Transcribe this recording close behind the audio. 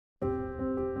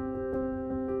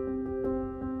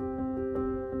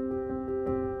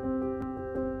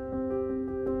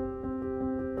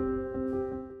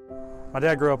My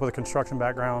dad grew up with a construction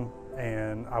background,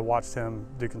 and I watched him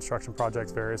do construction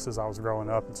projects various as I was growing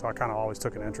up, and so I kind of always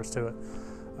took an interest to it.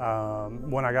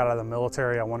 When I got out of the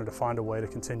military, I wanted to find a way to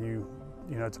continue,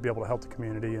 to be able to help the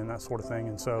community and that sort of thing.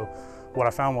 And so what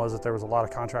I found was that there was a lot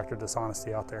of contractor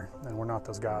dishonesty out there, and we're not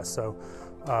those guys. So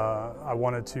I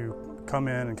wanted to come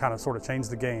in and kind of sort of change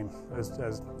the game,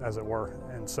 as it were.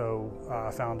 And so I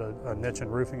found a niche in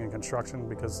roofing and construction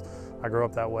because I grew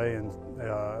up that way, and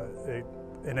it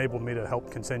enabled me to help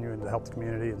continue and to help the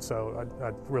community, and so I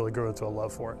really grew into a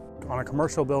love for it. On a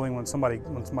commercial building, when somebody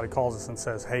calls us and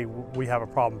says, hey, we have a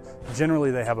problem, generally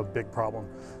they have a big problem.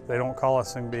 They don't call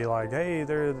us and be like, hey,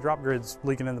 the drop grid's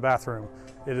leaking in the bathroom.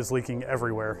 It is leaking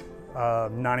everywhere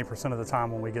 90% of the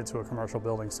time when we get to a commercial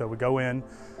building. So we go in,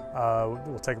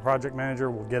 we'll take a project manager,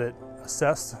 we'll get it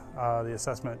assessed. The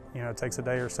assessment takes a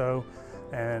day or so.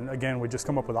 And again, we just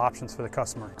come up with options for the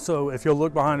customer. So if you'll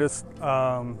look behind us,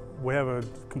 we have a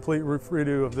complete roof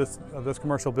redo of this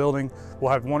commercial building.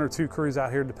 We'll have 1 or 2 crews out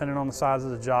here depending on the size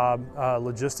of the job.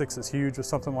 Logistics is huge with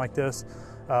something like this.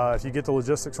 If you get the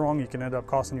logistics wrong, you can end up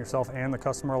costing yourself and the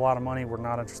customer a lot of money. We're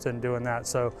not interested in doing that.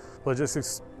 So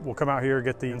logistics will come out here,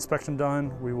 get the inspection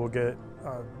done. We will get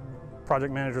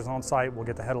project managers on site. We'll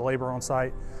get the head of labor on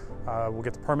site. We'll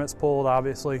get the permits pulled,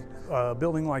 obviously. A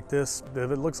building like this,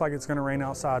 if it looks like it's going to rain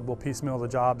outside, we'll piecemeal the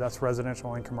job. That's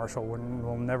residential and commercial.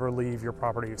 We'll never leave your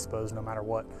property exposed no matter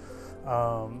what.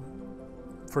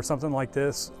 For something like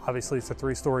this, obviously it's a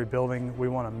 3-story building. We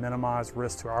want to minimize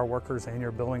risk to our workers and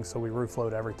your building, so we roof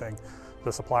load everything.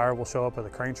 The supplier will show up with a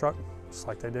crane truck, just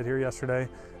like they did here yesterday,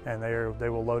 and they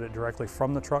will load it directly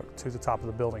from the truck to the top of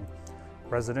the building.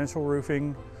 Residential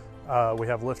roofing, we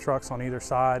have lift trucks on either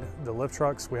side. The lift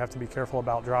trucks, we have to be careful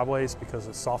about driveways because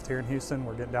it's soft here in Houston.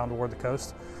 We're getting down toward the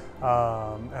coast.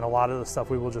 And a lot of the stuff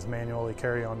we will just manually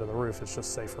carry onto the roof. It's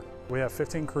just safer. We have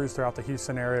 15 crews throughout the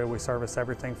Houston area. We service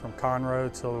everything from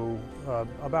Conroe to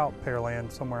about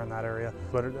Pearland, somewhere in that area.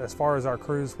 But as far as our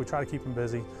crews, we try to keep them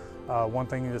busy. One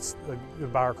thing that's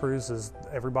about our crews is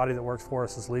everybody that works for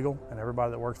us is legal, and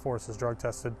everybody that works for us is drug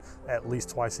tested at least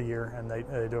twice a year, and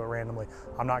they do it randomly.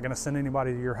 I'm not going to send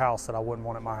anybody to your house that I wouldn't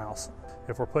want at my house.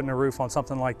 If we're putting a roof on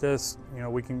something like this,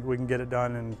 we can get it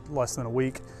done in less than a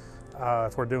week.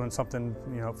 If we're doing something,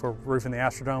 if we're roofing the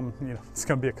Astrodome, it's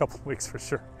going to be a couple of weeks for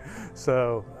sure.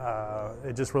 So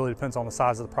it just really depends on the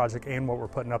size of the project and what we're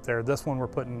putting up there. This one we're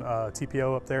putting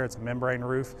TPO up there. It's a membrane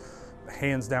roof.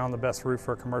 Hands down the best roof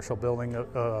for a commercial building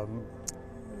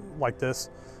like this.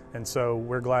 And so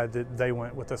we're glad that they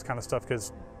went with this kind of stuff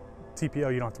because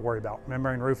TPO you don't have to worry about.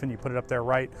 Membrane roofing, you put it up there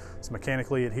right, it's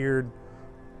mechanically adhered.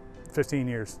 15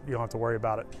 years, you don't have to worry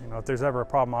about it. If there's ever a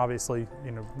problem, obviously,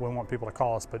 we want people to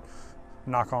call us, but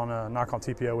knock on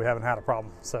TPO, we haven't had a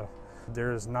problem. So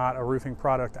there's not a roofing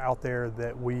product out there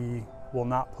that we will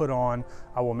not put on.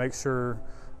 I will make sure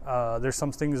there's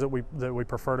some things that we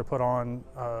prefer to put on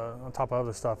top of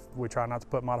other stuff. We try not to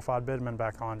put modified bitumen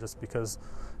back on just because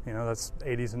that's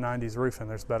 80s and 90s roofing.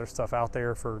 There's better stuff out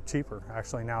there for cheaper.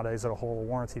 Actually nowadays it'll hold a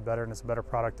warranty better, and it's a better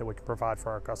product that we can provide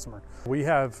for our customer. We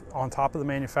have on top of the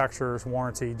manufacturer's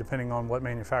warranty, depending on what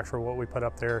manufacturer, what we put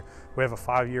up there, we have a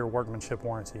 5-year workmanship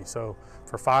warranty. So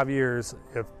for 5 years,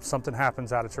 if something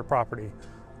happens out at your property,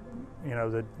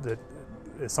 that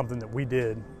is something that we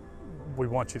did, we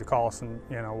want you to call us and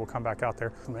we'll come back out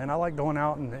there. And I like going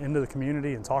out and into the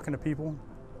community and talking to people.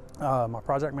 My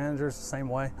project managers the same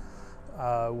way.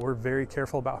 We're very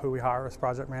careful about who we hire as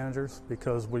project managers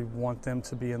because we want them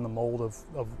to be in the mold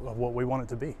of what we want it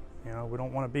to be. We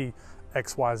don't want to be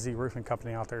XYZ roofing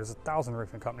company out there. There's 1,000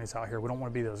 roofing companies out here. We don't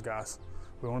want to be those guys.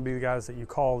 We want to be the guys that you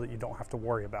call that you don't have to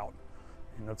worry about.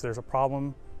 If there's a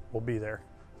problem, we'll be there.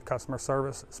 Customer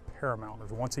service is paramount.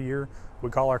 There's once a year we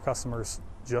call our customers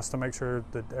just to make sure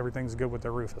that everything's good with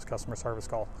their roof. It's customer service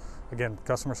call. Again,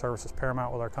 customer service is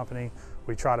paramount with our company.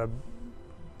 We try to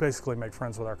basically make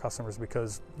friends with our customers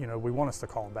because we want us to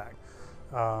call them back.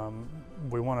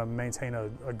 We want to maintain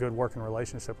a good working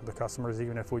relationship with the customers,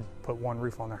 even if we put one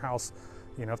roof on their house.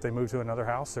 If they move to another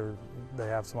house or they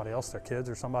have somebody else, their kids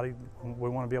or somebody, we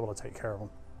want to be able to take care of them.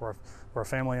 We're a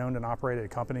family-owned and operated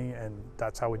company, and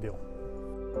that's how we deal.